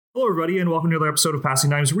Hello, everybody, and welcome to another episode of Passing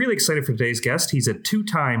Dimes. Really excited for today's guest. He's a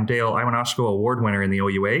two-time Dale Iwanashko Award winner in the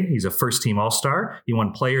OUA. He's a first-team All-Star. He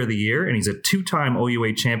won Player of the Year, and he's a two-time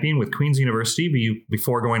OUA champion with Queen's University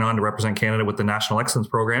before going on to represent Canada with the National Excellence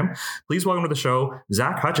Program. Please welcome to the show,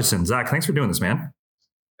 Zach Hutchison. Zach, thanks for doing this, man.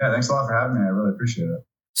 Yeah, thanks a lot for having me. I really appreciate it.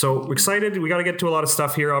 So excited. We got to get to a lot of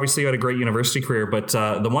stuff here. Obviously, you had a great university career, but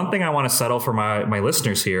the one thing I want to settle for my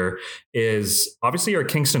listeners here is obviously you're a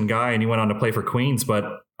Kingston guy and you went on to play for Queens, but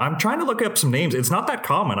I'm trying to look up some names. It's not that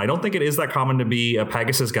common. I don't think it is that common to be a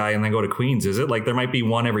Pegasus guy and then go to Queens, is it? Like there might be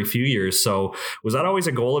one every few years. So was that always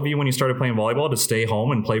a goal of you when you started playing volleyball to stay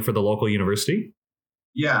home and play for the local university?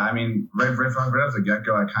 Yeah, I mean, right off the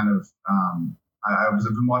get-go, I kind of, I've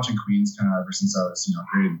been watching Queens kind of ever since I was,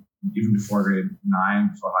 even before grade 9,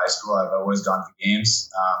 before high school. I've always gone to games.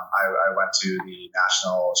 I went to the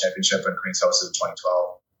national championship when Queens hosted in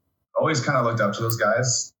 2012. Always kind of looked up to those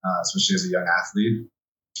guys, especially as a young athlete.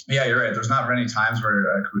 Yeah, you're right. There's not many times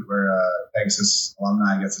where Pegasus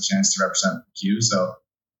alumni gets a chance to represent Q. So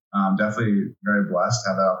definitely very blessed to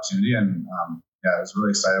have that opportunity. And I was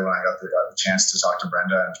really excited when I got the chance to talk to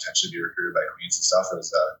Brenda and potentially be recruited by Queens and stuff. It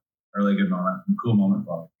was a really good moment, a cool moment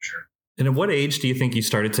for me, for sure. And at what age do you think you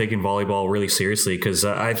started taking volleyball really seriously? Because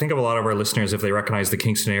I think of a lot of our listeners, if they recognize the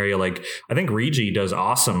Kingston area, like I think Regi does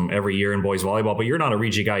awesome every year in boys volleyball, but you're not a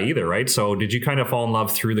Regi guy either, right? So did you kind of fall in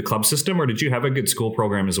love through the club system or did you have a good school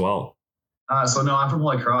program as well? So no, I'm from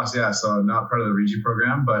Holy Cross, yeah. So not part of the Regi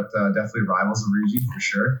program, but definitely rivals of Regi for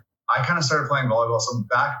sure. I kind of started playing volleyball. So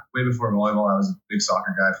back way before volleyball, I was a big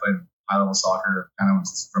soccer guy. I played high-level soccer kind of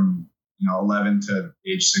from 11 to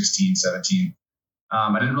age 16, 17.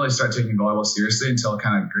 I didn't really start taking volleyball seriously until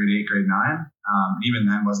kind of grade 8, grade 9. Even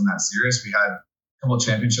then wasn't that serious. We had a couple of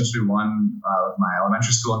championships we won with my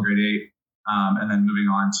elementary school in grade 8. And then moving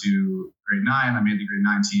on to grade 9, I made the grade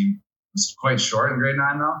 9 team. It was quite short in grade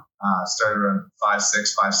 9 though. Started around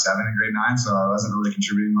 5'6", 5'7" in grade 9. So I wasn't really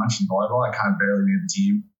contributing much in volleyball. I kind of barely made the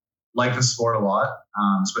team. Liked the sport a lot,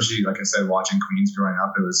 especially like I said, watching Queens growing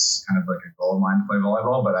up. It was kind of like a goal of mine to play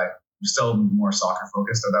volleyball, but I was still more soccer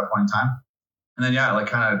focused at that point in time. And then,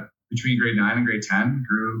 kind of between grade 9 and grade 10,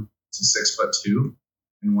 grew to 6'2"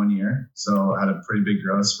 in 1 year. So I had a pretty big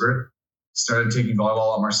growth spurt. Started taking volleyball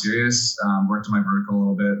a lot more serious, worked on my vertical a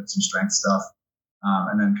little bit, some strength stuff.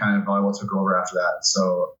 And then kind of volleyball took over after that.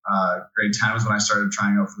 So grade 10 was when I started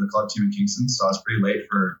trying out for the club team in Kingston. So I was pretty late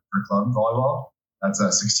for club volleyball. That's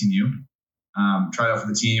 16U. Tried out for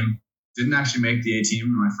the team. Didn't actually make the A team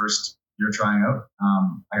in my first year trying out.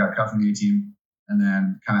 I got cut from the A team. And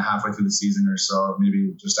then kind of halfway through the season or so,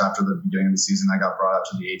 maybe just after the beginning of the season, I got brought up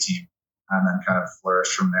to the A team and then kind of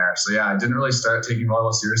flourished from there. So I didn't really start taking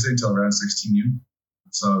volleyball seriously until around 16U.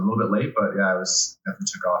 So a little bit late, but I was definitely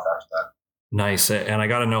took off after that. Nice. And I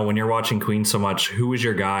got to know, when you're watching Queens so much, who was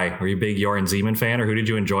your guy? Were you a big Joran Zeman fan, or who did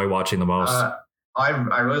you enjoy watching the most? I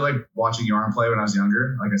really liked watching Joran play when I was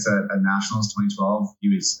younger. Like I said, at Nationals 2012,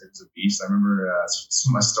 he was a beast. I remember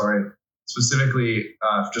some of my story. Specifically,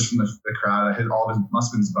 just from the crowd, I hit all of his,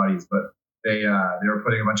 must have been his buddies, but they were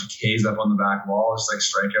putting a bunch of Ks up on the back wall, just like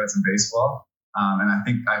strikeouts in baseball. And I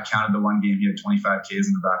think I counted the one game he had 25 Ks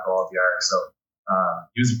in the back wall of the arc. So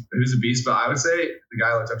he was a beast. But I would say the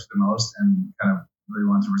guy I looked up to the most and kind of really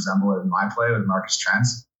wanted to resemble it in my play was Marcus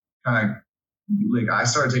Trentz. Kind of like I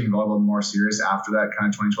started taking volleyball more serious after that kind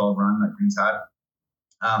of 2012 run that Queens had.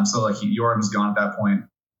 So like Joran was gone at that point.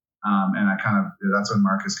 And that's when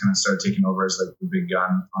Marcus kind of started taking over as like the big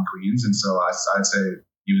gun on Queens. And so I'd say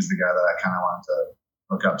he was the guy that I kind of wanted to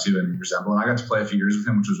look up to and resemble. And I got to play a few years with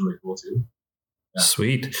him, which was really cool too. Yeah.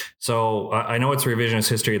 Sweet. So I know it's revisionist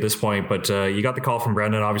history at this point, but you got the call from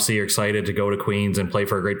Brendan. Obviously you're excited to go to Queens and play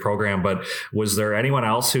for a great program, but was there anyone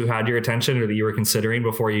else who had your attention or that you were considering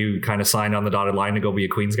before you kind of signed on the dotted line to go be a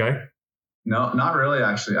Queens guy? No, not really,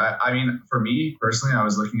 actually. I mean, for me personally, I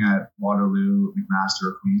was looking at Waterloo, McMaster,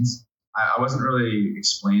 or Queens. I wasn't really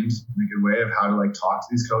explained in a good way of how to like talk to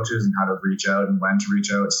these coaches and how to reach out and when to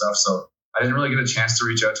reach out and stuff. So I didn't really get a chance to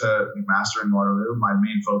reach out to McMaster and Waterloo. My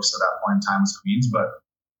main focus at that point in time was Queens, but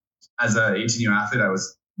as an 18U athlete, I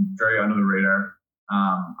was very under the radar.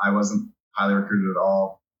 I wasn't highly recruited at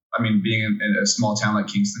all. I mean, being in a small town like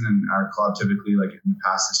Kingston, and our club typically, like in the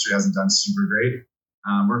past history, hasn't done super great.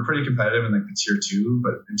 We're pretty competitive in like the tier 2,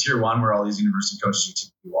 but in tier 1, where all these university coaches are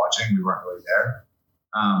typically watching, we weren't really there.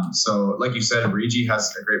 So like you said, Regi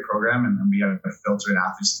has a great program and we have to filter in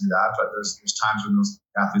athletes through that, but there's times when those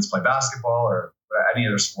athletes play basketball or any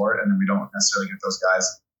other sport, and then we don't necessarily get those guys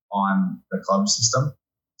on the club system.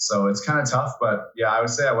 So it's kind of tough, but I would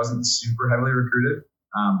say I wasn't super heavily recruited.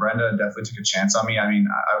 Brenda definitely took a chance on me. I mean,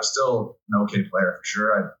 I was still an okay player for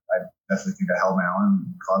sure. I definitely think I held my own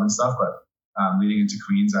in club and stuff. But leading into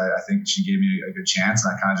Queens, I think she gave me a good chance,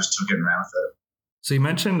 and I kind of just took it and ran with it. So you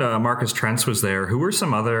mentioned Marcus Trentz was there. Who were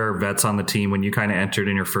some other vets on the team when you kind of entered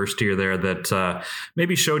in your first year there that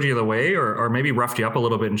maybe showed you the way or maybe roughed you up a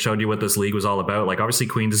little bit and showed you what this league was all about? Like obviously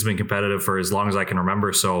Queens has been competitive for as long as I can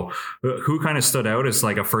remember. So who kind of stood out as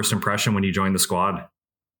like a first impression when you joined the squad?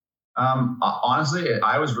 Honestly,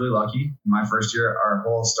 I was really lucky. In my first year, our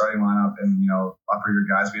whole starting lineup and, upper year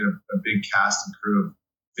guys, we had a big cast and crew of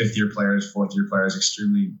fifth-year players, fourth-year players,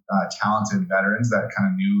 extremely talented veterans that kind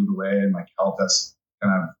of knew the way and like helped us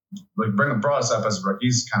kind of brought us up as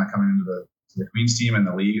rookies, kind of coming into the Queens team and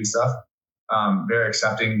the league and stuff. Very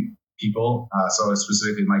accepting people. So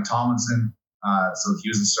specifically Mike Tomlinson. So he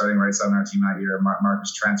was the starting right side on our team that year.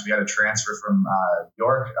 Marcus Trentz. We had a transfer from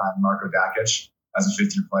York, Marco Dakic, as a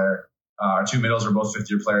fifth-year player. Our two middles were both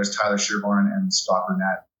fifth-year players, Tyler Shearhorn and Scott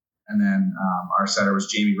Burnett. And then our setter was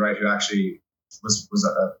Jamie Wright, who actually was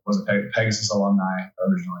a Pegasus alumni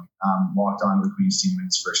originally. Walked on to the Queens team in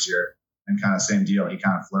his first year, and kind of same deal. He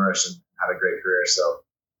kind of flourished and had a great career. So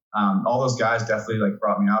all those guys definitely like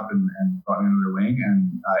brought me up and brought me under their wing.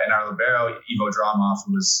 And in our libero, Ivo Dramov,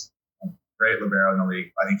 who was a great libero in the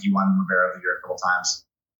league. I think he won libero of the year a couple times.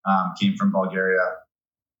 Came from Bulgaria.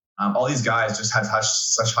 All these guys just had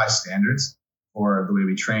such high standards for the way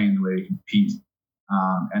we train, the way we compete.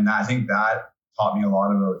 And I think that taught me a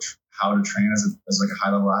lot about how to train as like a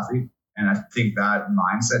high level athlete. And I think that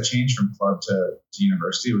mindset change from club to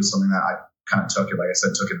university was something that I kind of took it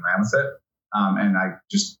and ran with it. And I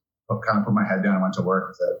just kind of put my head down and went to work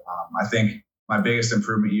with it. I think my biggest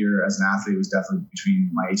improvement year as an athlete was definitely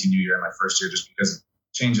between my 18U year and my first year, just because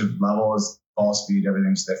change of levels, ball speed,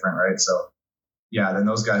 everything's different, right? So yeah, then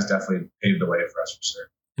those guys definitely paved the way for us for sure.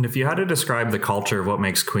 And if you had to describe the culture of what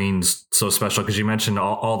makes Queens so special, because you mentioned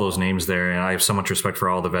all those names there, and I have so much respect for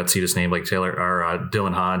all the vets you just named, like Taylor or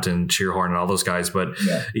Dylan Hunt and Shearhorn and all those guys. But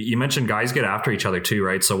you mentioned guys get after each other too,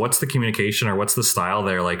 right? So what's the communication or what's the style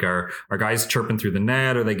there? Like, are guys chirping through the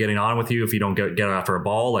net? Are they getting on with you if you don't get after a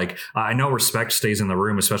ball? Like, I know respect stays in the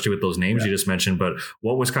room, especially with those names you just mentioned. But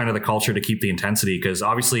what was kind of the culture to keep the intensity? Because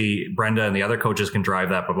obviously Brenda and the other coaches can drive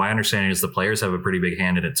that, but my understanding is the players have a pretty big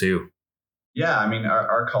hand in it too. Yeah, I mean,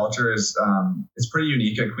 our culture is it's pretty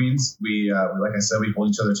unique at Queens. We, like I said, we hold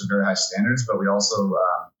each other to very high standards, but we also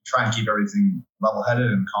try and keep everything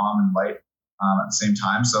level-headed and calm and light at the same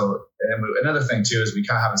time. So, another thing too is we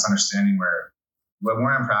kind of have this understanding where when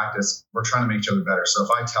we're in practice, we're trying to make each other better. So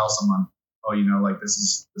if I tell someone, oh, like this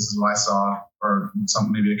is what I saw, or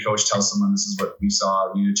maybe a coach tells someone this is what we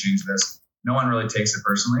saw, we need to change this. No one really takes it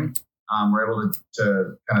personally. We're able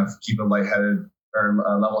to kind of keep a lightheaded or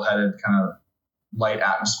level-headed kind of light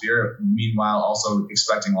atmosphere, meanwhile also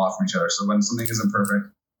expecting a lot from each other. So when something isn't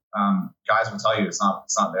perfect, guys will tell you it's not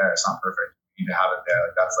there, it's not perfect. You need to have it there.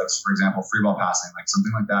 Like that's like, for example, free ball passing, like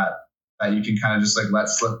something like that you can kind of just like let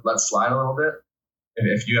slide a little bit.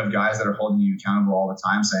 If you have guys that are holding you accountable all the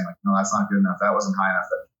time, saying like, no, that's not good enough, that wasn't high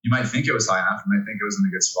enough, that you might think it was high enough, you might think it was in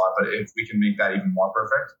a good spot, but if we can make that even more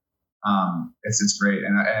perfect, it's great.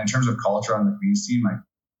 And in terms of culture on the Queens team, like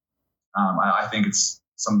I think it's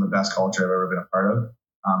some of the best culture I've ever been a part of.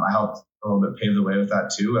 I helped a little bit pave the way with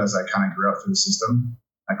that too, as I kind of grew up through the system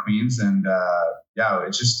at Queens. And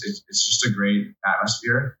it's just a great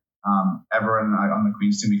atmosphere. Everyone on the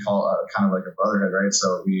Queens team, we call it kind of like a brotherhood, right?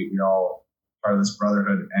 So we all part of this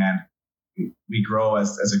brotherhood, and we grow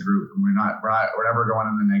as a group. And we're never going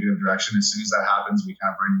in the negative direction. As soon as that happens, we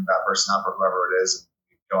kind of bring that person up or whoever it is, and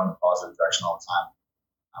we go in the positive direction all the time.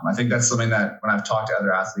 I think that's something that when I've talked to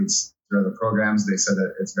other athletes through other programs, they said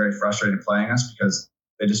that it's very frustrating playing us because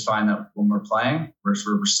they just find that when we're playing, we're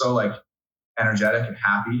so like energetic and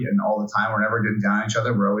happy, and all the time we're never getting down on each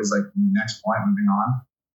other. We're always like next point, moving on.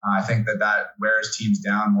 I think that wears teams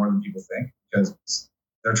down more than people think because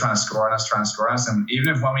they're trying to score on us. And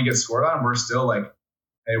even if when we get scored on, we're still like,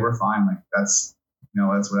 hey, we're fine. Like that's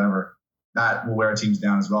whatever. That will wear teams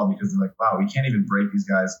down as well because they're like, wow, we can't even break these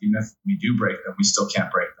guys. Even if we do break them, we still can't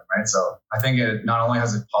break them, right? So I think it not only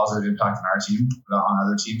has a positive impact on our team, but on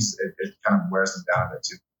other teams, it kind of wears them down a bit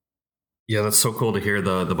too. Yeah, that's so cool to hear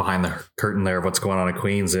the behind the curtain there of what's going on at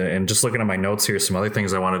Queens. And just looking at my notes here, some other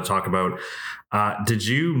things I wanted to talk about. Did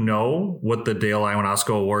you know what the Dale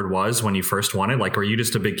Ioannosco Award was when you first won it? Like, were you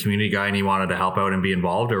just a big community guy and you wanted to help out and be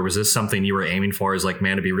involved? Or was this something you were aiming for as like,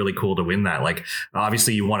 man, it'd be really cool to win that? Like,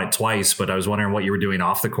 obviously you won it twice, but I was wondering what you were doing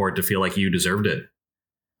off the court to feel like you deserved it.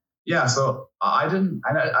 Yeah, so I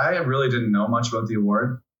really didn't know much about the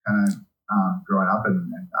award kind of growing up.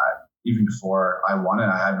 And even before I won it,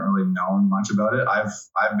 I hadn't really known much about it.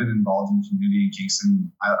 I've been involved in the community in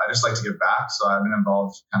Kingston. I just like to give back. So I've been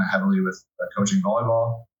involved kind of heavily with coaching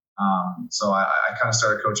volleyball. So I kind of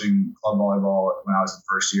started coaching club volleyball when I was in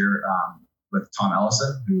first year with Tom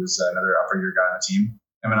Ellison, who's another upper year guy on the team.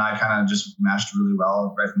 Him and I kind of just meshed really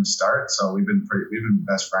well right from the start. So we've been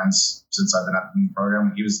best friends since I've been at the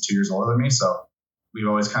program. He was 2 years older than me, so we've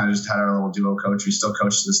always kind of just had our little duo coach. We still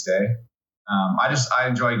coach to this day. I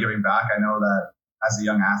enjoy giving back. I know that as a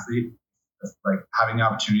young athlete, like having the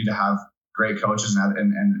opportunity to have great coaches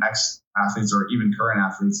and ex-athletes or even current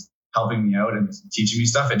athletes helping me out and teaching me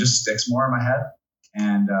stuff, it just sticks more in my head.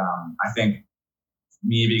 And I think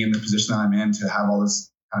me being in the position that I'm in to have all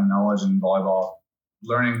this kind of knowledge in volleyball,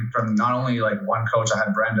 learning from not only like one coach, I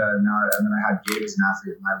had Brenda and then I had Gabe as an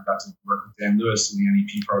athlete, and I got to work with Dan Lewis in the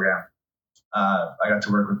NEP program. I got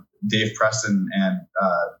to work with Dave Preston and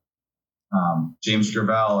James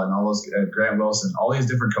Gravel and all those Grant Wilson, all these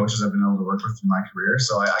different coaches I've been able to work with through my career.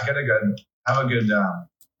 So I have a good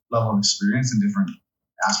level of experience in different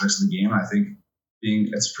aspects of the game. And I think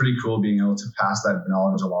it's pretty cool being able to pass that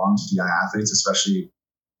knowledge along to young athletes, especially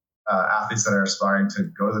athletes that are aspiring to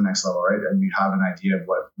go to the next level, right? And you have an idea of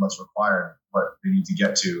what's required, what they need to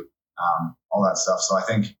get to, all that stuff. So I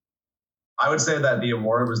think I would say that the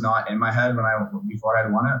award was not in my head before I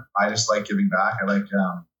had won it. I just like giving back.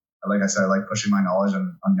 Like I said, I like pushing my knowledge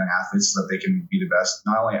on young athletes so that they can be the best,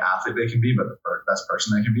 not only athlete they can be, but the best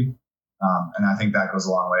person they can be. And I think that goes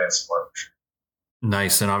a long way in sport for sure.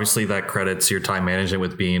 Nice. And obviously that credits your time management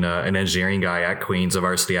with being an engineering guy at Queens, a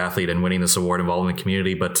varsity athlete, and winning this award involved in the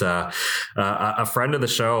community. But a friend of the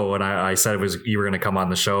show, when I said you were going to come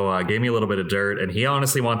on the show, gave me a little bit of dirt. And he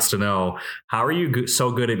honestly wants to know, how are you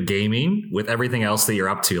so good at gaming with everything else that you're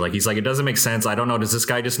up to? Like, he's like, it doesn't make sense. I don't know. Does this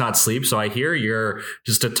guy just not sleep? So I hear you're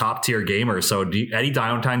just a top tier gamer. So any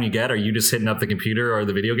downtime you get, are you just hitting up the computer or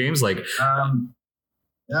the video games? Like,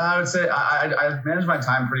 yeah, I would say I manage my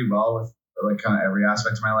time pretty well with like kind of every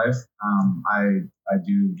aspect of my life. I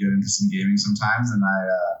do get into some gaming sometimes, and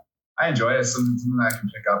I enjoy it. It's something that I can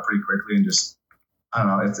pick up pretty quickly and just, I don't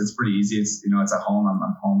know, it's pretty easy. It's, it's at home.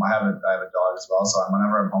 I'm home. I have a dog as well, so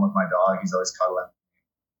whenever I'm home with my dog, he's always cuddling.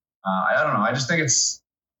 I don't know. I just think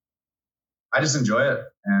I just enjoy it,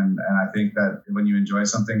 and I think that when you enjoy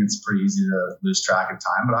something, it's pretty easy to lose track of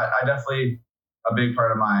time. But I definitely, a big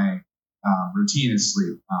part of my routine is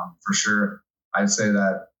sleep, for sure. I'd say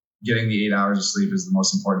that getting the 8 hours of sleep is the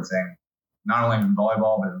most important thing, not only in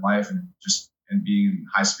volleyball, but in life and just in being in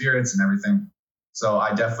high spirits and everything. So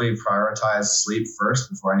I definitely prioritize sleep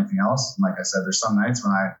first before anything else. And like I said, there's some nights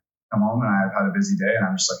when I come home and I've had a busy day and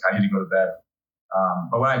I'm just like, I need to go to bed.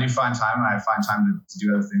 But when I do find time, and I find time to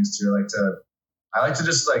do other things too, I like to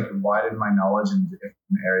just like widen my knowledge in different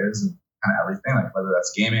areas of kind of everything, like whether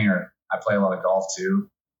that's gaming or I play a lot of golf too.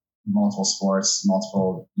 Multiple sports,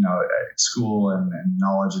 multiple, school and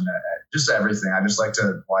knowledge and just everything. I just like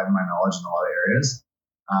to widen my knowledge in a lot of areas.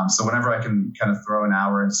 So whenever I can kind of throw an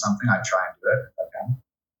hour into something, I try and do it if I can.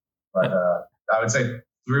 But I would say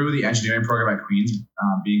through the engineering program at Queens,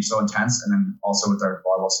 being so intense, and then also with our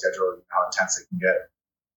volleyball schedule, how intense it can get,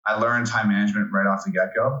 I learned time management right off the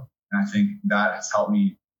get-go. And I think that has helped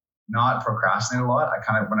me not procrastinate a lot. I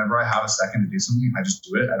kind of, whenever I have a second to do something, I just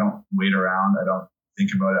do it. I don't wait around. I don't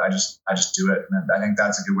think about it. I just do it. And I think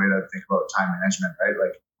that's a good way to think about time management, right?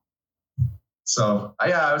 Like, so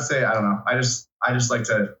yeah, I would say, I don't know. I just like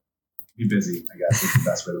to be busy, I guess is the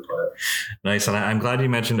best way to put it. Nice. And I'm glad you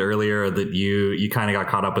mentioned earlier that you kind of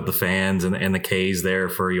got caught up with the fans and the K's there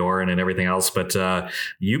for Joran and everything else. But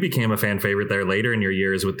you became a fan favorite there later in your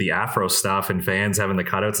years with the Afro stuff and fans having the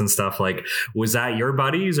cutouts and stuff. Like, was that your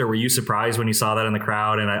buddies, or were you surprised when you saw that in the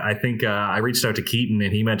crowd? And I think I reached out to Keaton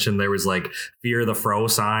and he mentioned there was like fear the fro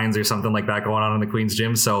signs or something like that going on in the Queen's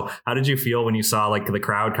gym. So how did you feel when you saw like the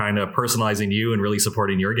crowd kind of personalizing you and really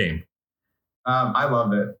supporting your game? I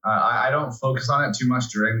loved it. I don't focus on it too much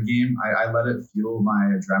during the game. I let it fuel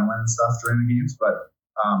my adrenaline and stuff during the games, but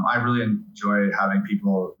I really enjoy having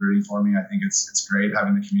people rooting for me. I think it's great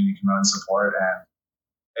having the community come out and support, and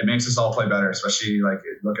it makes us all play better, especially like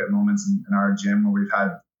look at moments in our gym where we've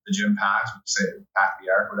had the gym packed, say pack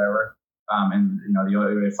the arc, whatever. And the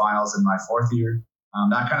OUA finals in my fourth year,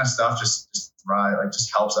 that kind of stuff just thrive, like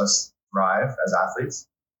just helps us thrive as athletes.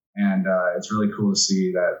 And it's really cool to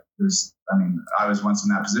see that I was once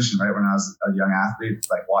in that position, right? When I was a young athlete,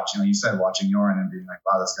 like watching, like you said, watching Joran and being like,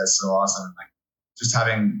 wow, this guy's so awesome. And like just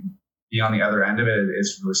being on the other end of it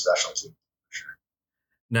is really special too. For sure.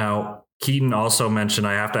 Now, Keaton also mentioned,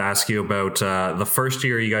 I have to ask you about the first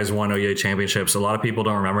year you guys won OUA championships. A lot of people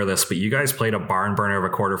don't remember this, but you guys played a barn burner of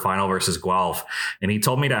a quarterfinal versus Guelph. And he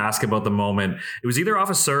told me to ask about the moment. It was either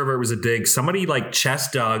off a serve or it was a dig. Somebody like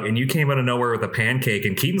chest dug and you came out of nowhere with a pancake.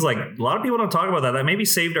 And Keaton's like, a lot of people don't talk about that. That maybe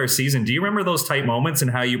saved our season. Do you remember those tight moments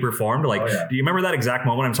and how you performed? Like, do you remember that exact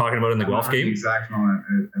moment I'm talking about in the Guelph game? The exact moment.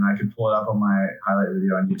 And I could pull it up on my highlight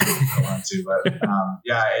video on YouTube if I want to.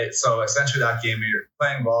 But so essentially that game, we were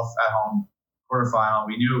playing Guelph at home. Quarterfinal,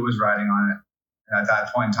 we knew it was riding on it. And at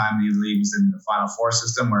that point in time, the league was in the Final Four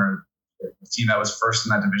system where the team that was first in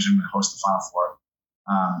that division would host the Final Four.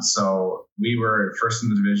 So we were first in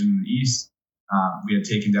the division in the East. We had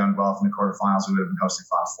taken down Guelph in the quarterfinals. We would have been hosting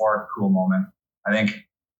Final Four. Cool moment. I think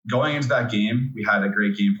going into that game, we had a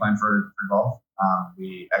great game plan for Guelph.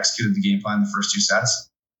 We executed the game plan in the first two sets.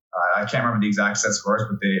 I can't remember the exact set scores,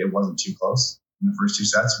 but it wasn't too close. In the first two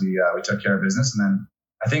sets, we took care of business, and then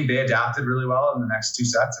I think they adapted really well in the next two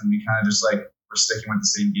sets, and we kind of just were sticking with the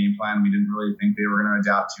same game plan. We didn't really think they were going to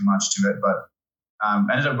adapt too much to it, but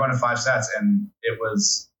ended up going to 5 sets, and it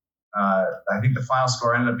was, I think the final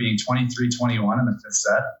score ended up being 23-21 in the fifth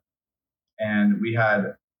set, and we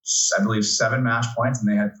had, I believe, 7 match points,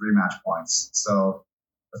 and they had 3 match points. So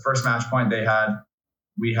the first match point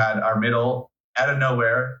we had our middle out of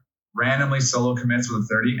nowhere randomly solo commits with a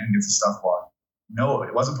 30 and gets a stuff block. No,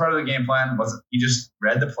 it wasn't part of the game plan. He just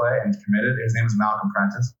read the play and committed. His name was Malcolm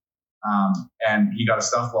Prentice. And he got a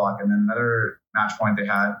stuff block. And then another match point they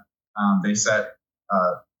had, they set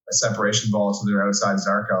a separation ball to their outside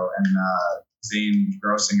Zarko. And Zane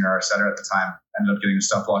Grossinger, our setter at the time, ended up getting a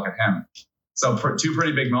stuff block at him. So 2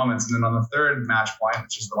 pretty big moments. And then on the third match point,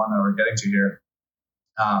 which is the one that we're getting to here,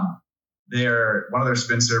 one of their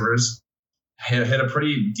spin servers hit a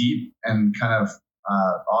pretty deep and kind of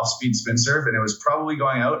off-speed spin serve, and it was probably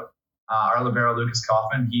going out. Our libero, Lucas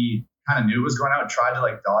Kaufman, he kind of knew it was going out, tried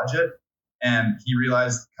to dodge it, and he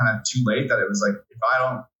realized kind of too late that it was if I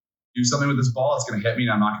don't do something with this ball, it's going to hit me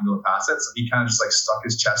and I'm not going to be able to pass it. So he kind of just stuck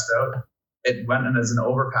his chest out. It went in as an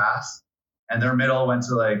overpass, and their middle went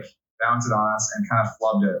to bounce it on us and kind of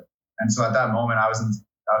flubbed it. And so at that moment, I was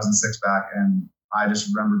in 6 back, and I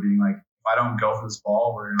just remember being if I don't go for this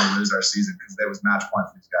ball, we're going to lose our season, because it was match point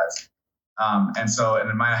for these guys. And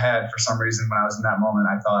in my head, for some reason, when I was in that moment,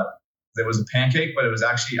 I thought it was a pancake, but it was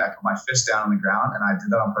actually, I put my fist down on the ground, and I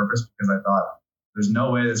did that on purpose because I thought there's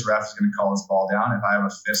no way this ref is going to call this ball down if I have a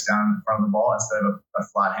fist down in front of the ball instead of a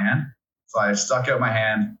flat hand. So I stuck out my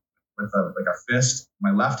hand with a fist,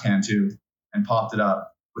 my left hand too, and popped it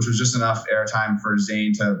up, which was just enough airtime for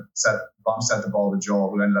Zane to bump set the ball to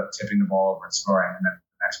Joel, who ended up tipping the ball over and scoring. And then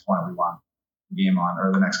the next point we won the game on,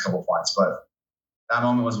 or the next couple points. But that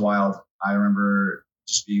moment was wild. I remember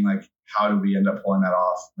just being how did we end up pulling that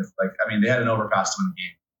off? With they had an overpass to win the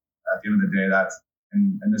game. At the end of the day, that's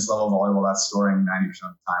in this level of volleyball, that's scoring 90% of the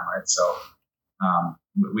time, right? So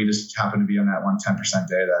we just happened to be on that 10%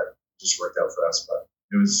 day that just worked out for us. But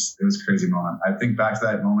it was a crazy moment. I think back to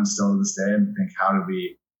that moment still to this day and think, how did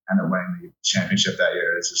we end up winning the championship that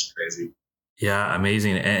year? It's just crazy. Yeah,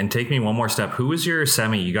 amazing. And take me one more step. Who was your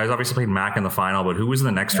semi? You guys obviously played MAC in the final, but who was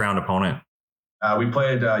the next round opponent? We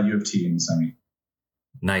played U of T in the semi.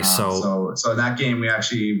 Nice. So in that game, we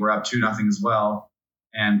actually were up 2-0 as well.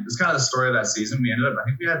 And it's kind of the story of that season. We ended up, I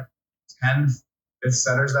think we had 10 fifth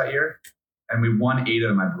setters that year, and we won 8 of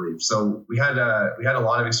them, I believe. So we had a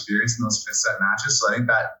lot of experience in those fifth set matches. So I think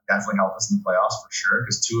that definitely helped us in the playoffs for sure,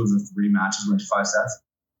 because 2 of the 3 matches went to 5 sets.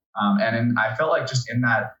 I felt just in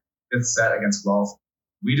that fifth set against Guelph,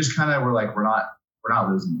 we just kind of were we're not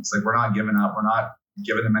losing. It's we're not giving up. We're not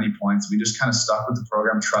giving them any points. We just kind of stuck with the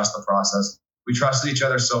program, trust the process. We trusted each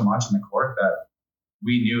other so much in the court that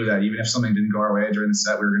we knew that even if something didn't go our way during the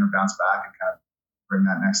set, we were going to bounce back and kind of bring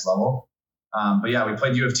that next level. But yeah, we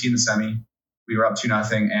played U of T in the semi. We were up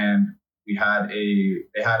 2-0, and they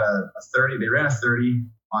had a 30. They ran a 30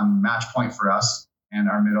 on match point for us, and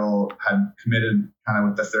our middle had committed kind of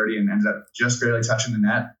with the 30 and ended up just barely touching the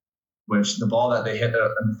net, which the ball that they hit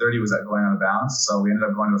in the 30 was going out of bounds. So we ended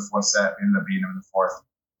up going to the 4th set. We ended up beating them in the 4th.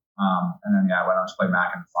 And then, I went on to play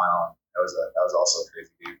MAC in the final. That was also a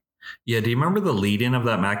crazy game. Yeah, do you remember the lead-in of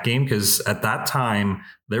that MAC game? Because at that time,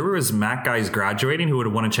 there was MAC guys graduating who would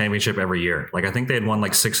have won a championship every year. I think they had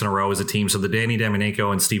won 6 in a row as a team. So the Danny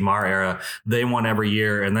Domenico and Steve Marr era, they won every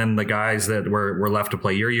year. And then the guys that were left to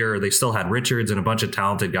play your year, they still had Richards and a bunch of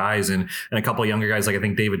talented guys and a couple of younger guys. I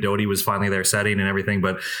think David Doty was finally there setting and everything.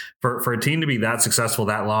 But for a team to be that successful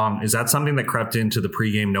that long, is that something that crept into the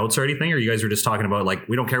pregame notes or anything? Or you guys were just talking about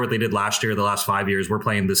we don't care what they did last year, the last 5 years, we're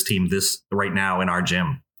playing this team this right now in our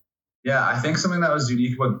gym? Yeah, I think something that was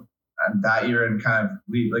unique and that year and kind of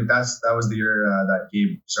lead, like that was the year that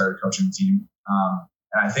Gabe started coaching the team.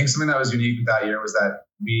 And I think something that was unique with that year was that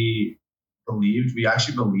we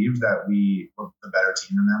actually believed that we were the better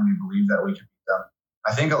team than them. We believed that we could beat them.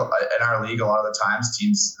 I think in our league, a lot of the times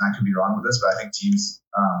teams, and I could be wrong with this, but I think teams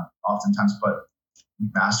oftentimes put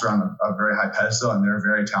Master on a very high pedestal, and they're a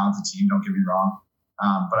very talented team. Don't get me wrong.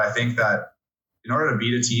 But I think that in order to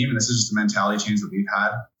beat a team, and this is just a mentality change that we've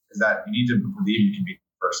had, is that you need to believe you can beat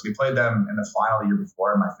them first. We played them in the final year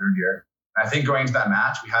before, my third year. And I think going into that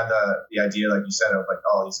match, we had the idea, like you said, of like,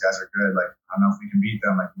 oh, these guys are good. Like, I don't know if we can beat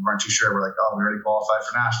them. Like, we weren't too sure. We're like, oh, we already qualified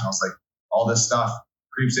for nationals. Like, all this stuff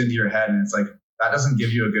creeps into your head. And it's like, that doesn't give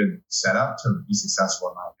you a good setup to be successful,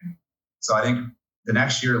 in my opinion. So I think the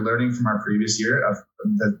next year, learning from our previous year of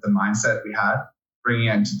the mindset we had, bringing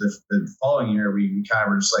it into the following year, we kind of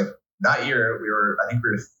were just like, that year, I think we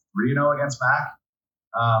were 3-0 against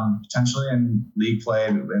MAC, potentially in league play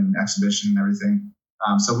and exhibition and everything.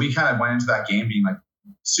 So we kind of went into that game being like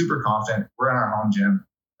super confident. We're in our home gym.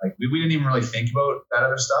 Like we didn't even really think about that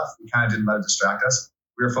other stuff. We kind of didn't let it distract us.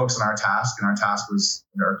 We were focused on our task, and our task was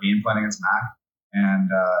our game plan against MAC. And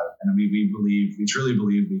we truly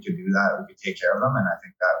believed we could do that. We could take care of them. And I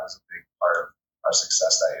think that was a big part of our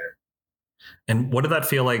success that year. And what did that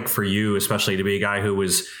feel like for you, especially to be a guy who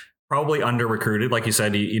was probably under recruited? Like you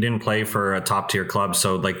said, you didn't play for a top tier club,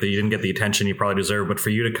 so like you didn't get the attention you probably deserve. But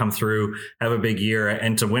for you to come through, have a big year,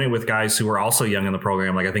 and to win it with guys who were also young in the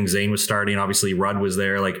program, like I think Zane was starting, obviously Rudd was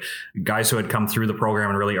there, like guys who had come through the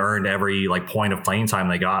program and really earned every like point of playing time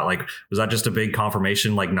they got. Like, was that just a big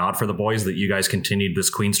confirmation, like nod for the boys, that you guys continued this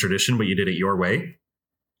Queen's tradition, but you did it your way?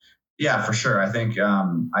 Yeah, for sure. I think,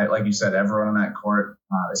 like you said, everyone on that court,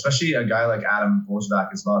 especially a guy like Adam Boljvac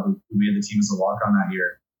as well, who made the team as a walk-on that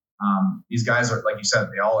year. These guys are, like you said,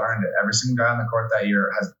 they all earned it. Every single guy on the court that year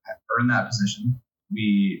has earned that position.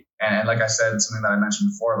 And like I said, something that I mentioned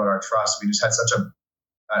before about our trust, we just had such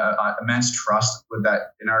a immense trust with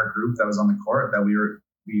that in our group that was on the court, that we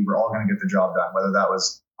were all going to get the job done, whether that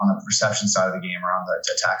was on the reception side of the game or on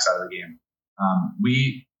the attack side of the game.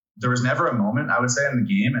 There was never a moment, I would say, in the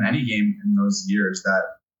game, in any game in those years, that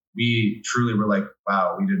we truly were like,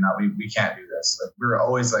 wow, we can't do this. Like, we were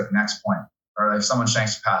always like, next point. Or if someone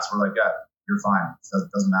shanks a pass, we're like, yeah, you're fine.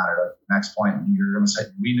 It doesn't matter. Like, next point,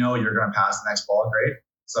 we know you're going to pass the next ball, great.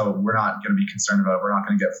 So we're not going to be concerned about it. We're not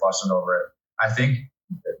going to get flustered over it. I think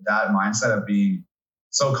that mindset of being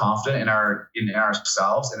so confident in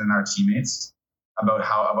ourselves and in our teammates about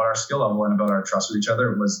our skill level and about our trust with each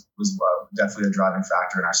other was definitely a driving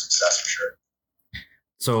factor in our success, for sure.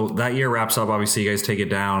 So that year wraps up. Obviously, you guys take it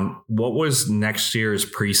down. What was next year's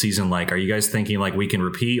preseason like? Are you guys thinking like we can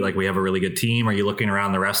repeat? Like, we have a really good team? Are you looking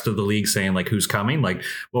around the rest of the league saying like, who's coming? Like,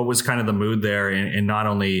 what was kind of the mood there in not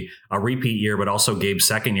only a repeat year, but also Gabe's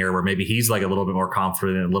second year, where maybe he's like a little bit more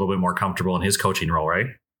confident, a little bit more comfortable in his coaching role, right?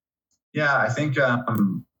 Yeah, I think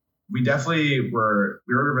we definitely were.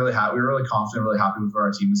 We were really happy. We were really confident, really happy with where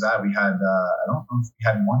our team was at. We had I don't know if we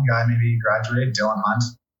had one guy maybe graduate, Dylan Hunt.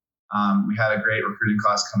 We had a great recruiting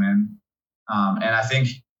class come in. And I think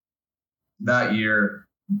that year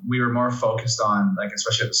we were more focused on, like,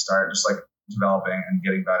 especially at the start, just like developing and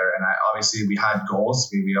getting better. And obviously we had goals.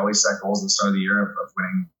 We always set goals at the start of the year of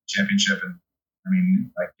winning championship. And I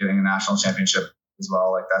mean, like getting a national championship as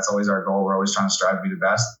well. Like, that's always our goal. We're always trying to strive to be the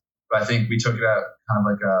best. But I think we took it out kind of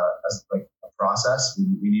like a process.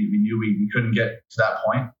 We knew we couldn't get to that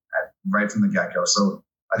point right from the get-go. So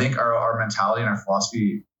I think our mentality and our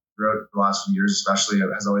philosophy throughout the last few years, especially,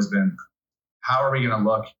 has always been, how are we going to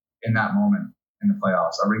look in that moment in the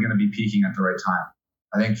playoffs? Are we going to be peaking at the right time?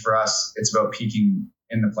 I think for us, it's about peaking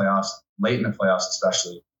in the playoffs, late in the playoffs,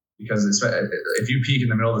 especially, because if you peak in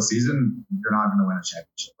the middle of the season, you're not going to win a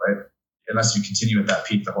championship, right? Unless you continue at that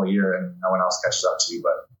peak the whole year and no one else catches up to you.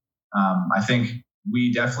 But I think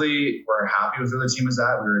we definitely were happy with where the team was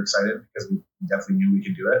at. We were excited because we definitely knew we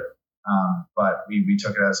could do it. But we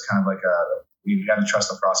took it as kind of like we had to trust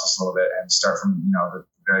the process a little bit and start from, the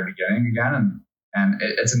very beginning again. And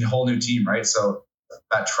it's a whole new team, right? So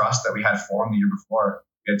that trust that we had formed the year before,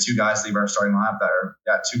 we had two guys leave our starting lineup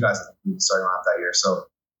two guys leave the starting lineup that year. So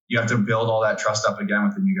you have to build all that trust up again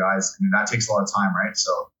with the new guys. And that takes a lot of time, right?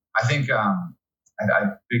 So I think,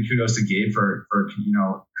 big kudos to Gabe for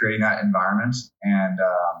creating that environment and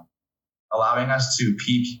allowing us to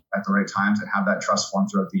peak at the right times and have that trust form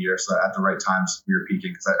throughout the year, so that at the right times we were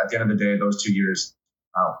peaking. Because at the end of the day, those 2 years,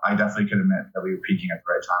 I definitely could admit that we were peaking at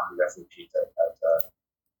the right time. We definitely peaked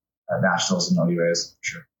at nationals and OUAs, for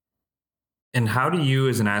sure. And how do you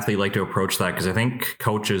as an athlete like to approach that? Because I think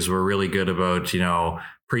coaches were really good about,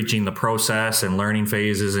 preaching the process and learning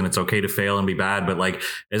phases, and it's okay to fail and be bad. But like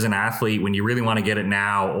as an athlete, when you really want to get it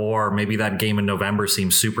now, or maybe that game in November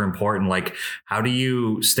seems super important, like how do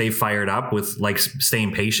you stay fired up with like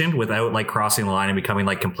staying patient without like crossing the line and becoming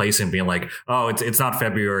like complacent, being like, oh, it's not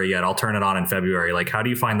February yet, I'll turn it on in February. Like how do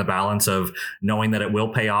you find the balance of knowing that it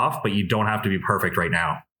will pay off, but you don't have to be perfect right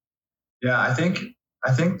now? Yeah, I think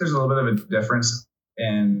there's a little bit of a difference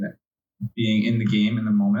in being in the game in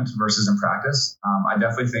the moment versus in practice. I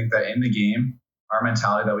definitely think that in the game, our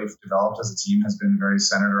mentality that we've developed as a team has been very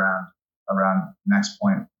centered around next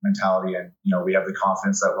point mentality, and we have the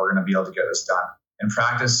confidence that we're going to be able to get this done. In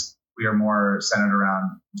practice, we are more centered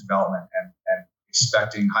around development and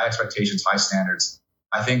expecting high expectations, high standards.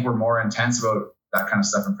 I think we're more intense about that kind of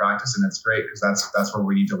stuff in practice, and it's great because that's where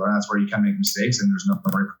we need to learn. That's where you can make mistakes, and there's no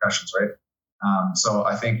repercussions, right? So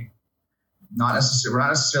I think we're not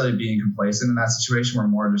necessarily being complacent in that situation. We're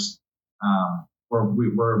more just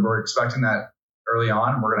we're expecting that early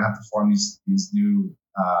on we're going to have to form these new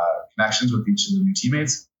connections with each of the new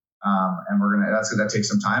teammates, and that takes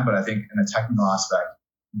some time. But I think in a technical aspect,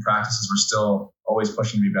 in practices, we're still always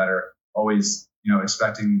pushing to be better, always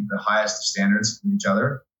expecting the highest of standards with each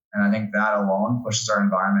other. And I think that alone pushes our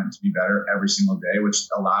environment to be better every single day, which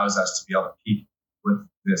allows us to be able to peak with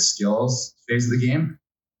the skills phase of the game.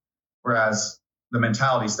 Whereas the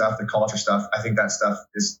mentality stuff, the culture stuff, I think that stuff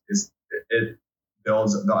it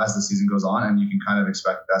builds as the season goes on, and you can kind of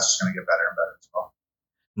expect that's just going to get better and better as well.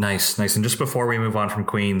 Nice. And just before we move on from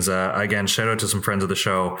Queens, again, shout out to some friends of the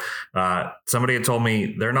show. Somebody had told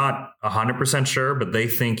me they're not 100% sure, but they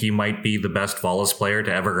think you might be the best volleys player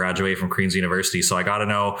to ever graduate from Queen's University. So I got to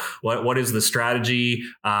know what is the strategy?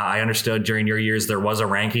 I understood during your years there was a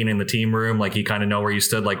ranking in the team room, like you kind of know where you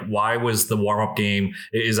stood. Like, why was the warm-up game?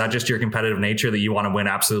 Is that just your competitive nature that you want to win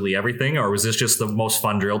absolutely everything, or was this just the most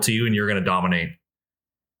fun drill to you and you're going to dominate?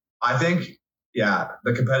 I think,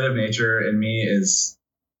 the competitive nature in me is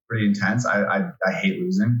pretty intense. I hate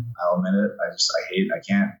losing. I'll admit it.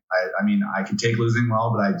 I can take losing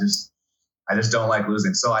well, but I just don't like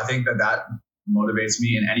losing. So I think that motivates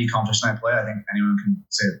me in any competition I play. I think anyone can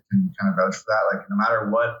kind of vouch for that. Like no matter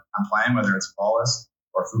what I'm playing, whether it's Wallace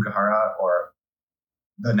or Fukuhara or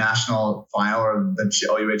the national final or the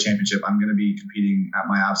OUA championship, I'm going to be competing at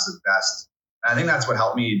my absolute best. And I think that's what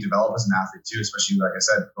helped me develop as an athlete too, especially like I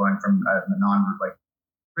said, going from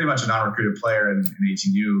pretty much a non-recruited player in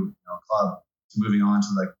 18U club to moving on to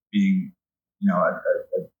like being,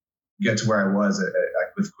 get to where I was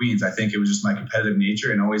with Queens. I think it was just my competitive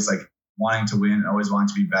nature and always like wanting to win and always wanting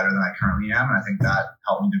to be better than I currently am. And I think that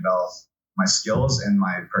helped me develop my skills and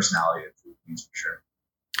my personality at Queens for sure.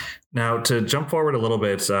 Now, to jump forward a little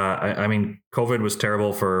bit, I mean, COVID was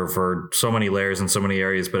terrible for so many layers in so many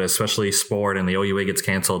areas, but especially sport, and the OUA gets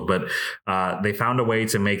canceled. But they found a way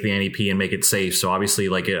to make the NEP and make it safe. So obviously,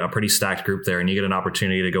 like a pretty stacked group there, and you get an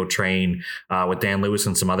opportunity to go train with Dan Lewis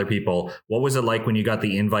and some other people. What was it like when you got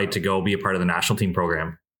the invite to go be a part of the national team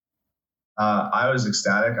program? I was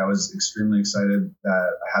ecstatic. I was extremely excited that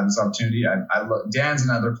I had this opportunity. Dan's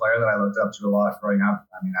another player that I looked up to a lot growing up.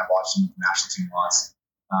 I mean, I watched him with the national team lots.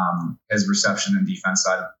 His reception and defense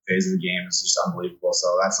side phase of the game is just unbelievable. So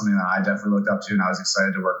that's something that I definitely looked up to, and I was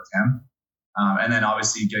excited to work with him. And then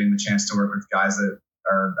obviously getting the chance to work with guys that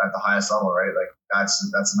are at the highest level, right? Like that's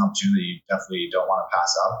an opportunity you definitely don't want to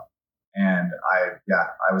pass up. And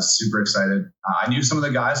I was super excited. I knew some of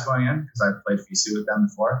the guys going in because I played FISU with them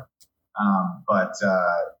before.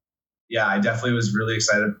 I definitely was really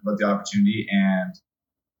excited about the opportunity, and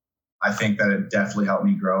I think that it definitely helped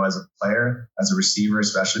me grow as a player, as a receiver,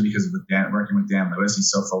 especially because working with Dan Lewis, he's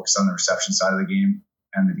so focused on the reception side of the game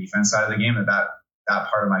and the defense side of the game that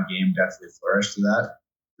part of my game definitely flourished through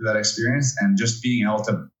that experience. And just being able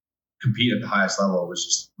to compete at the highest level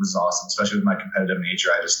was awesome, especially with my competitive nature.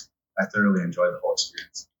 I thoroughly enjoyed the whole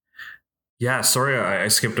experience. Yeah, sorry, I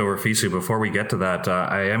skipped over FISU. Before we get to that,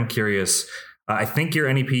 I am curious. I think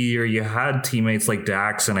your NEP year, you had teammates like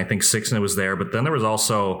Dax, and I think Sixon was there, but then there was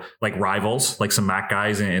also like rivals, like some MAC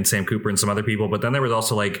guys and Sam Cooper and some other people. But then there was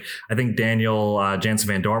also like, I think Daniel Jansen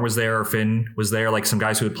Van Dorn was there, or Finn was there, like some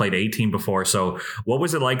guys who had played A-team before. So what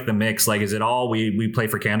was it like, the mix? Like, is it all we play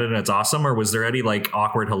for Canada and it's awesome? Or was there any like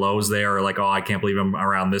awkward hellos there, or like, oh, I can't believe I'm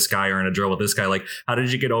around this guy or in a drill with this guy? Like, how did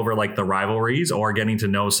you get over like the rivalries or getting to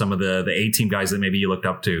know some of the A-team guys that maybe you looked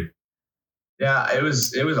up to? Yeah, it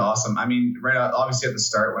was awesome. I mean, obviously at the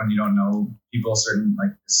start when you don't know people, if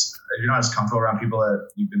you're not as comfortable around people that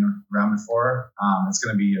you've been around before, it's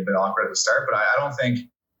going to be a bit awkward at the start. But I don't think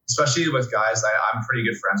especially with guys. I'm pretty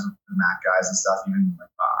good friends with the Mac guys and stuff, even like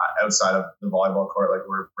outside of the volleyball court. Like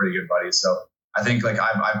we're pretty good buddies. So I think like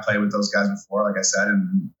I've played with those guys before, like I said,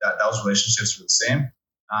 and those relationships were the same.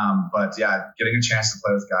 But yeah, getting a chance to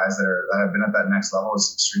play with guys that have been at that next level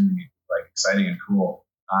is extremely like exciting and cool.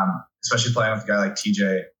 Especially playing with a guy like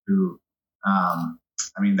TJ, who,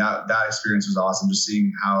 I mean, that experience was awesome. Just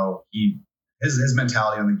seeing how his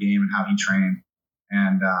mentality on the game and how he trained,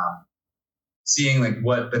 and seeing like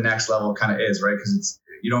what the next level kind of is, right? Because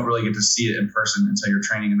you don't really get to see it in person until you're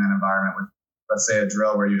training in that environment with, let's say, a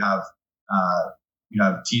drill where you have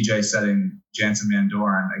TJ setting Jansen Van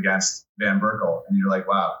Doren against Van Berkel, and you're like,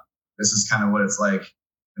 wow, this is kind of what it's like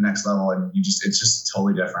the next level, and it's just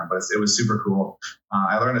totally different. But it was super cool.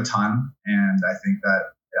 I learned a ton, and I think that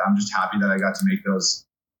I'm just happy that I got to make those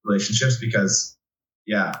relationships because,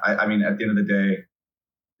 yeah, I mean, at the end of the day,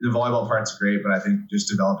 the volleyball part's great, but I think just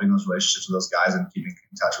developing those relationships with those guys and keeping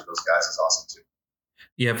in touch with those guys is awesome too.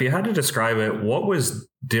 Yeah, if you had to describe it, what was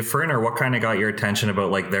different or what kind of got your attention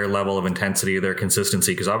about like their level of intensity, their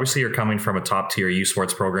consistency? Because obviously you're coming from a top tier U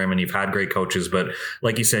Sports program and you've had great coaches, but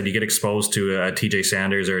like you said, you get exposed to a TJ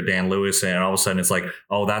Sanders or a Dan Lewis and all of a sudden it's like,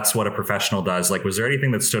 oh, that's what a professional does. Like, was there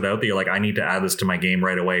anything that stood out that you're like, I need to add this to my game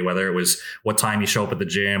right away, whether it was what time you show up at the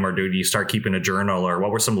gym or do you start keeping a journal, or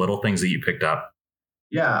what were some little things that you picked up?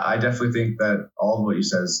 Yeah, I definitely think that all of what you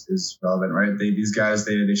said is relevant, right? These guys,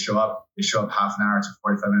 they show up half an hour to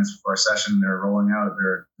 45 minutes before a session. They're rolling out,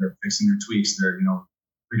 they're fixing their tweaks, they're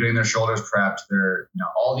getting their shoulders prepped. They're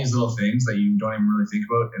all these little things that you don't even really think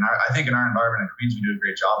about. And I think in our environment at Queens, we do a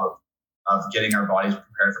great job of getting our bodies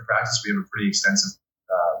prepared for practice. We have a pretty extensive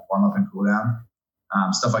warm up and cool down.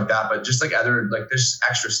 Stuff like that, but just like there's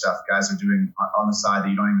extra stuff guys are doing on the side that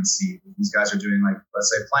you don't even see. These guys are doing like, let's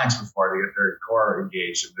say, planks before they get their core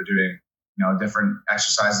engaged, and they're doing different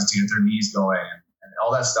exercises to get their knees going and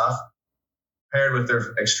all that stuff, paired with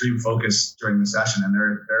their extreme focus during the session, and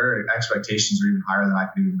their expectations are even higher than I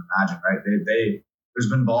could even imagine. Right? There's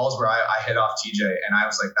been balls where I hit off TJ and I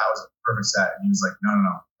was like, that was a perfect set, and he was like, no,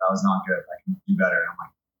 that was not good. I can do better. And I'm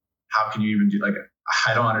like, how can you even do like?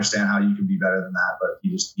 I don't understand how you can be better than that, but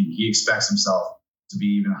he expects himself to be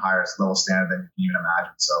even higher level standard than you can even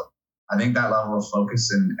imagine. So I think that level of focus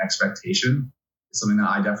and expectation is something that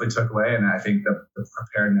I definitely took away. And I think the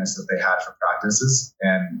preparedness that they had for practices,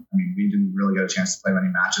 and I mean, we didn't really get a chance to play many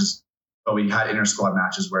matches, but we had inter squad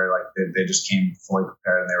matches where like they just came fully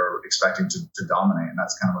prepared and they were expecting to dominate. And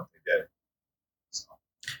that's kind of what they did.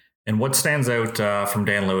 And what stands out from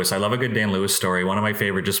Dan Lewis? I love a good Dan Lewis story. One of my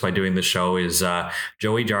favorite just by doing the show is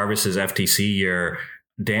Joey Jarvis's FTC year.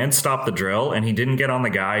 Dan stopped the drill and he didn't get on the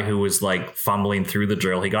guy who was like fumbling through the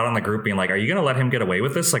drill. He got on the group being like, are you going to let him get away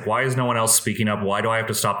with this? Like, why is no one else speaking up? Why do I have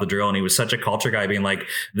to stop the drill? And he was such a culture guy being like,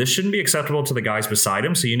 this shouldn't be acceptable to the guys beside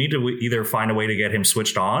him. So you need to either find a way to get him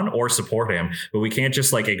switched on or support him. But we can't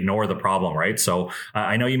just like ignore the problem, right? So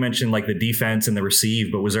I know you mentioned like the defense and the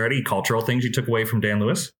receive, but was there any cultural things you took away from Dan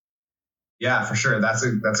Lewis? Yeah, for sure. That's a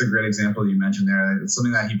great example you mentioned there. It's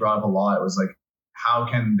something that he brought up a lot. It was like, how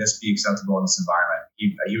can this be acceptable in this environment?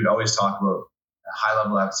 He would always talk about a high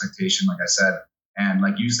level expectation, like I said. And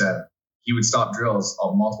like you said, he would stop drills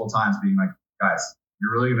multiple times being like, guys,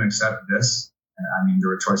 you're really going to accept this? And I mean, there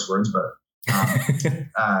were choice words, but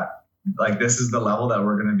like this is the level that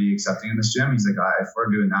we're going to be accepting in this gym. He's like, if we're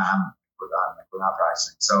doing that, we're done. Like, we're not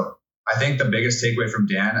practicing. So I think the biggest takeaway from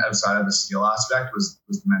Dan outside of the skill aspect was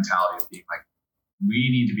the mentality of being like, we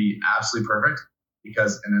need to be absolutely perfect,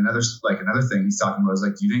 because and another thing he's talking about is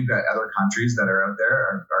like, do you think that other countries that are out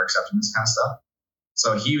there are accepting this kind of stuff?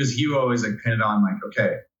 So he would always like pin it on like,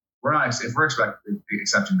 okay, if we're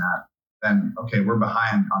accepting that, then okay, we're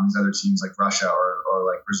behind on these other teams like Russia or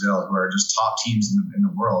like Brazil, who are just top teams in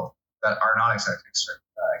the world that are not accepting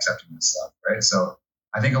this stuff, right? So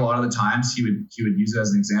I think a lot of the times he would use it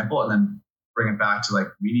as an example and then bring it back to like,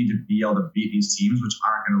 we need to be able to beat these teams which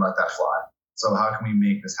aren't going to let that fly. So how can we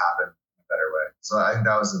make this happen in a better way? So I think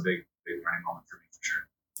that was a big learning moment for me for sure.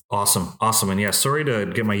 Awesome. And yeah, sorry to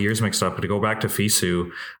get my years mixed up, but to go back to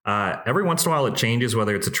FISU, every once in a while it changes,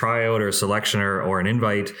 whether it's a tryout or a selection or an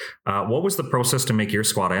invite. What was the process to make your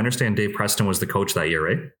squad? I understand Dave Preston was the coach that year,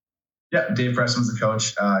 right? Yeah, Dave Preston was the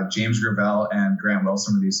coach. James Gravel and Grant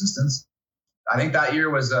Wilson were the assistants. I think that year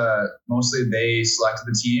was mostly they selected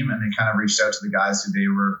the team and they kind of reached out to the guys who they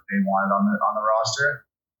wanted on the roster.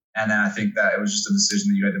 And then I think that it was just a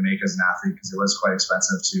decision that you had to make as an athlete, because it was quite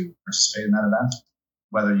expensive to participate in that event,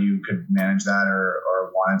 whether you could manage that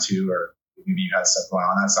or wanted to, or maybe you had stuff going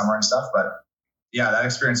on that summer and stuff. But yeah, that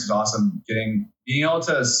experience was awesome. Being able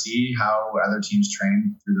to see how other teams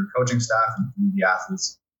train through their coaching staff and through the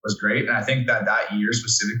athletes was great. And I think that year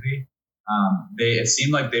specifically, it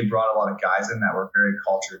seemed like they brought a lot of guys in that were very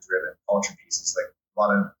culture driven, culture pieces, like a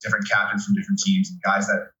lot of different captains from different teams and guys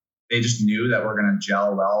that they just knew that we're going to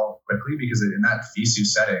gel well quickly, because in that FISU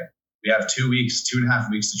setting, we have 2 weeks, 2.5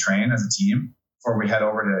 weeks to train as a team before we head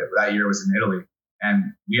over to, that year was in Italy.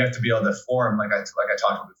 And we have to be able to form, like I talked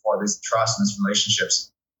about before, this trust and this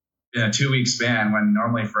relationships in a 2-week span, when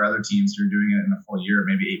normally for other teams, you're doing it in a full year,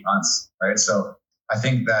 maybe 8 months, right? So I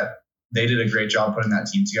think that they did a great job putting that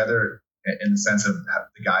team together in the sense of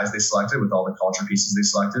the guys they selected with all the culture pieces they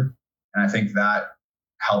selected. And I think that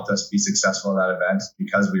helped us be successful at that event,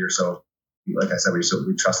 because we were so, like I said, we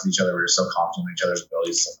trusted each other. We were so confident in each other's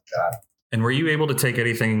abilities, stuff like that. And were you able to take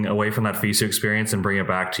anything away from that FISU experience and bring it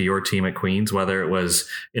back to your team at Queens, whether it was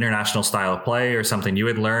international style of play or something you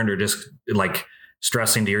had learned, or just like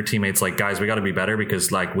stressing to your teammates, like, guys, we got to be better,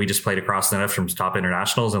 because like we just played across the net from top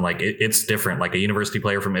internationals, and like it's different. Like a university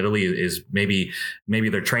player from Italy is maybe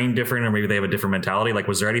they're trained different, or maybe they have a different mentality. Like,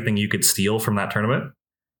 was there anything you could steal from that tournament?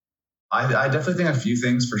 I definitely think a few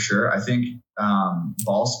things for sure. I think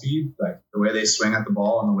ball speed, like the way they swing at the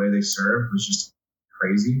ball and the way they serve, was just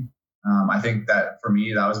crazy. I think that for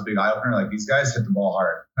me, that was a big eye opener. Like, these guys hit the ball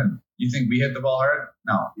hard. And you think we hit the ball hard?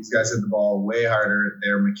 No, these guys hit the ball way harder.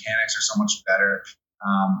 Their mechanics are so much better.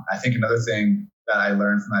 I think another thing that I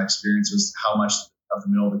learned from that experience was how much of the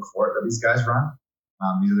middle of the court that these guys run.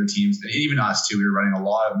 These other teams, and even us too, we were running a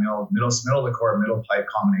lot of middle of the court, middle pipe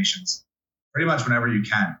combinations, pretty much whenever you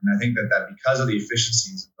can. And I think that because of the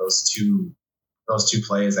efficiencies of those two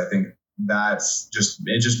plays, I think it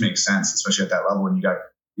just makes sense, especially at that level when you got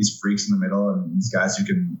these freaks in the middle and these guys who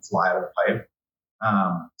can fly out of the pipe.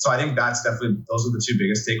 So I think those are the two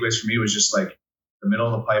biggest takeaways for me, was just like the middle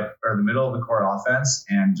of the pipe or the middle of the court offense,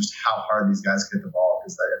 and just how hard these guys hit the ball.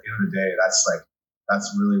 Because at the end of the day,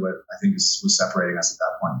 that's really what I think was separating us at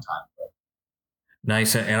that point in time.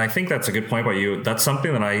 Nice. And I think that's a good point about you. That's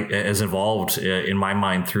something that has evolved in my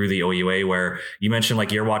mind through the OUA, where you mentioned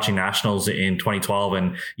like you're watching nationals in 2012,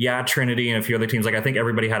 and Trinity and a few other teams, like I think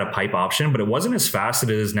everybody had a pipe option, but it wasn't as fast as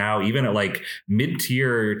it is now. Even at like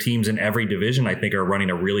mid-tier teams in every division, I think, are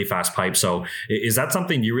running a really fast pipe. So is that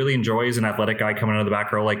something you really enjoy as an athletic guy coming out of the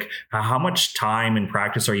back row? Like, how much time and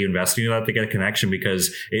practice are you investing in that to get a connection?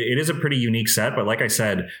 Because it is a pretty unique set. But like I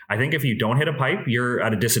said, I think if you don't hit a pipe, you're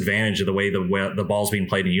at a disadvantage of the way the ball's being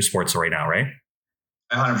played in U Sports right now, right?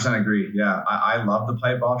 I 100% agree. Yeah, I love the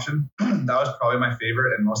pipe option. That was probably my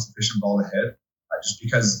favorite and most efficient ball to hit, just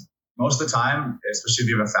because most of the time, especially if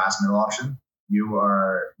you have a fast middle option,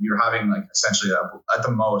 you're having like essentially at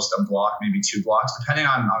the most a block, maybe 2 blocks, depending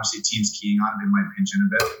on obviously teams keying on it, they might pinch in a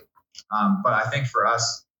bit. But I think for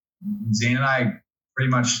us, Zane and I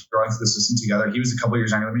pretty much growing through the system together. He was a couple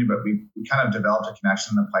years younger than me, but we kind of developed a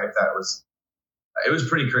connection in the pipe that was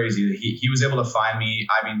pretty crazy. He was able to find me.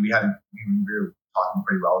 I mean, we were talking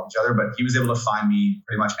pretty well with each other, but he was able to find me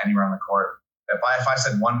pretty much anywhere on the court. If I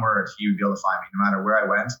said one word, he would be able to find me no matter where I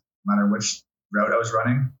went, no matter which route I was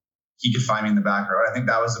running. He could find me in the back row. I think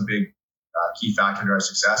that was a big key factor to our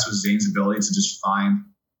success, was Zane's ability to just find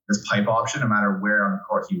this pipe option no matter where on the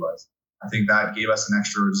court he was. I think that gave us an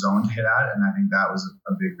extra zone to hit at, and I think that was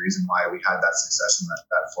a big reason why we had that success in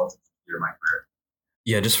that fourth year of my career.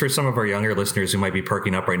 Yeah, just for some of our younger listeners who might be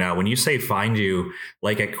perking up right now, when you say find you,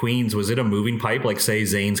 like at Queens, was it a moving pipe? Like say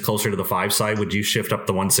Zane's closer to the 5 side, would you shift up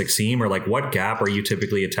the 1-6 seam? Or like what gap are you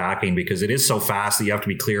typically attacking? Because it is so fast that you have to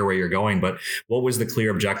be clear where you're going. But what was the clear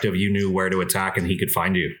objective? You knew where to attack and he could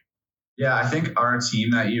find you. Yeah, I think our team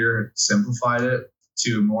that year simplified it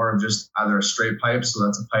to more of just either a straight pipe. So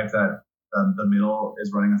that's a pipe that the middle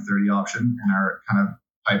is running a 30 option and our kind of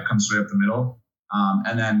pipe comes straight up the middle.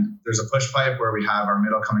 And then there's a push pipe where we have our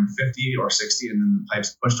middle coming 50 or 60 and then the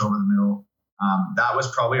pipe's pushed over the middle. That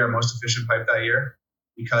was probably our most efficient pipe that year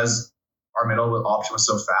because our middle option was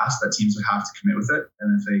so fast that teams would have to commit with it.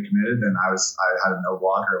 And if they committed, then I had a no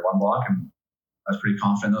block or a 1 block, and I was pretty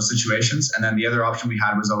confident in those situations. And then the other option we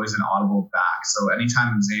had was always an audible back. So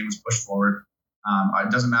anytime Zane was pushed forward,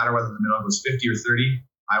 it doesn't matter whether the middle was 50 or 30,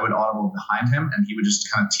 I would audible behind him and he would just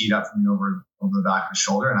kind of tee it up for me over the back of his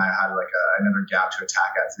shoulder. And I had like another gap to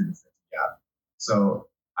attack at through the 50 gap. So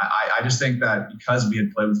I just think that because we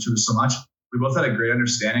had played with each other so much, we both had a great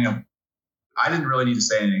understanding of, I didn't really need to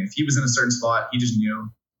say anything. If he was in a certain spot, he just knew,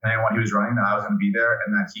 depending on what he was running, that I was going to be there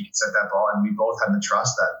and that he could set that ball. And we both had the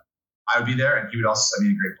trust that I would be there and he would also send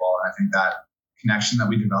me a great ball. And I think that connection that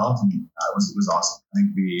we developed was awesome. I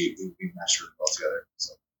think we meshed really well together.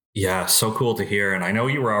 So. Yeah, so cool to hear. And I know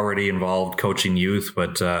you were already involved coaching youth,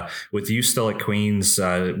 but with you still at Queens,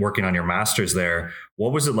 working on your masters there,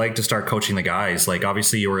 what was it like to start coaching the guys? Like,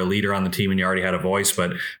 obviously, you were a leader on the team and you already had a voice,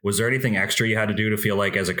 but was there anything extra you had to do to feel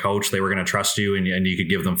like as a coach they were going to trust you and you could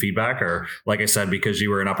give them feedback? Or, like I said, because you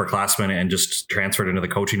were an upperclassman and just transferred into the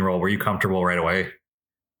coaching role, were you comfortable right away?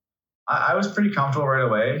 I was pretty comfortable right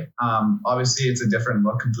away. Obviously, it's a different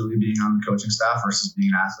look completely being on the coaching staff versus being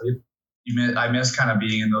an athlete. I miss kind of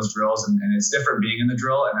being in those drills, and it's different being in the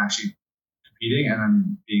drill and actually competing, and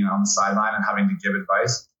then being on the sideline and having to give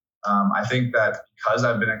advice. I think that because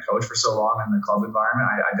I've been a coach for so long in the club environment,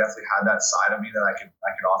 I definitely had that side of me that I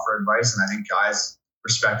could offer advice, and I think guys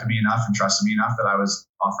respected me enough and trusted me enough that I was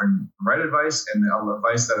offering the right advice and the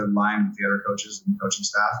advice that aligned with the other coaches and the coaching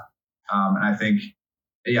staff. And I think,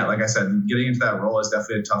 yeah, like I said, getting into that role is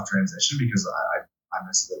definitely a tough transition because I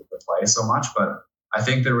miss the play so much, but I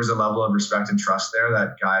think there was a level of respect and trust there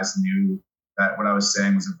that guys knew that what I was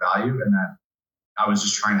saying was of value and that I was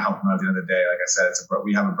just trying to help them out at the end of the day. Like I said,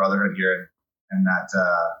 we have a brotherhood here, and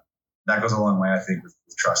that goes a long way, I think, with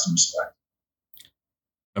trust and respect.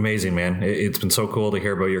 Amazing, man. It's been so cool to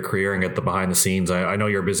hear about your career and get the behind the scenes. I know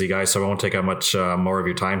you're a busy guy, so I won't take up much more of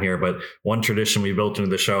your time here. But one tradition we built into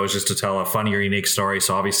the show is just to tell a funny or unique story.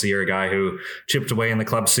 So obviously you're a guy who chipped away in the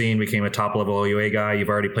club scene, became a top level OUA guy. You've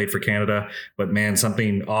already played for Canada, but man,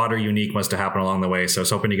 something odd or unique must have happened along the way. So I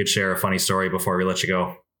was hoping you could share a funny story before we let you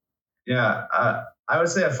go. Yeah, I would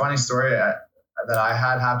say a funny story that I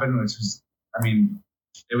had happen, which was,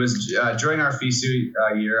 it was during our FISU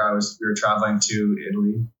year. We were traveling to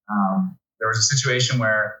Italy. There was a situation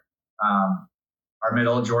where our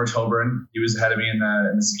middle, George Hoburn, he was ahead of me in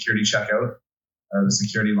the security checkout or the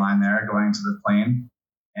security line there going to the plane,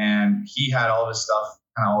 and he had all of his stuff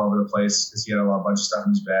kind of all over the place because he had a bunch of stuff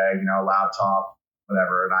in his bag, a laptop,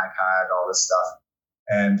 whatever, an iPad, all this stuff.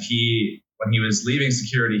 And when he was leaving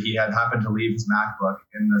security, he had happened to leave his MacBook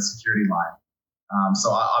in the security line. So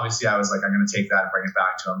obviously I was like, I'm going to take that and bring it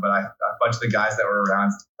back to him. But a bunch of the guys that were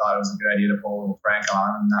around thought it was a good idea to pull a little prank on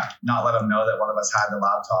him and not let him know that one of us had the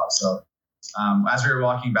laptop. So as we were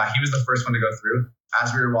walking back, he was the first one to go through.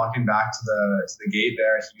 As we were walking back to the gate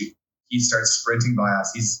there, he starts sprinting by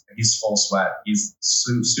us. He's full sweat. He's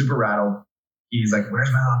super rattled. He's like,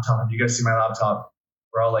 "Where's my laptop? Have you guys seen my laptop?"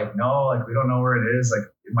 We're all like, "No, like we don't know where it is. Like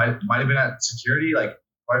it might have been at security. Like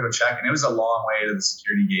why go check?" And it was a long way to the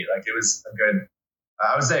security gate. Like it was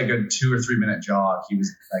I would say a good 2 or 3 minute jog. He was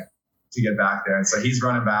like to get back there. And so he's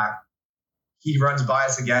running back. He runs by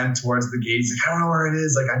us again towards the gate. He's like, "I don't know where it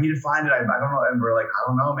is. Like, I need to find it. I don't know." And we're like, "I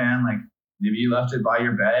don't know, man. Like, maybe you left it by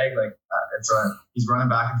your bag." Like, and so he's running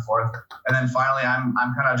back and forth. And then finally, I'm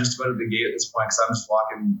kind of just about at the gate at this point because I'm just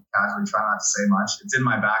walking casually, trying not to say much. It's in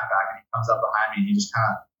my backpack, and he comes up behind me. And he just kind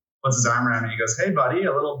of puts his arm around me. He goes, "Hey, buddy,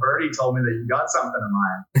 a little birdie told me that you got something of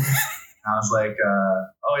mine." And I was like,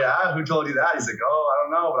 "Oh yeah, who told you that?" He's like, "Oh, I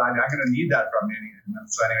don't know, but I'm going to need that from you." And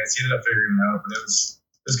so anyways, he ended up figuring it out. But it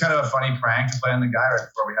was kind of a funny prank to play on the guy right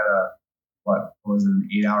before we had an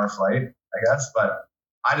 8-hour flight, I guess. But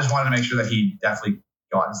I just wanted to make sure that he definitely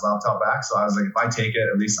got his laptop back. So I was like, if I take it,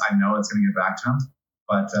 at least I know it's going to get back to him.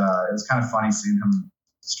 But it was kind of funny seeing him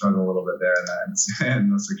struggle a little bit there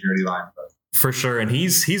in the security line. But for sure. And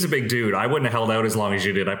he's a big dude. I wouldn't have held out as long as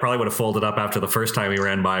you did. I probably would have folded up after the first time he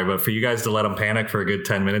ran by, but for you guys to let him panic for a good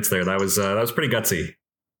 10 minutes there, that was pretty gutsy.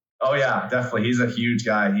 Oh yeah, definitely. He's a huge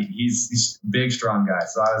guy. He's a big, strong guy.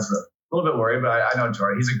 So I was a little bit worried, but I know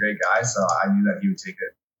Jordan, he's a great guy. So I knew that he would take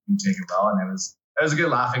it well. And it was a good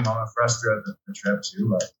laughing moment for us throughout the trip too.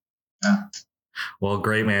 But yeah. Well,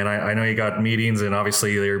 great, man. I know you got meetings and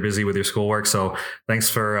obviously you're busy with your schoolwork. So thanks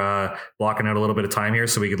for blocking out a little bit of time here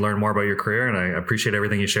so we could learn more about your career. And I appreciate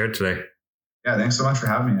everything you shared today. Yeah, thanks so much for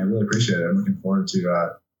having me. I really appreciate it. I'm looking forward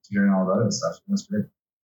to hearing all about it stuff. That's great.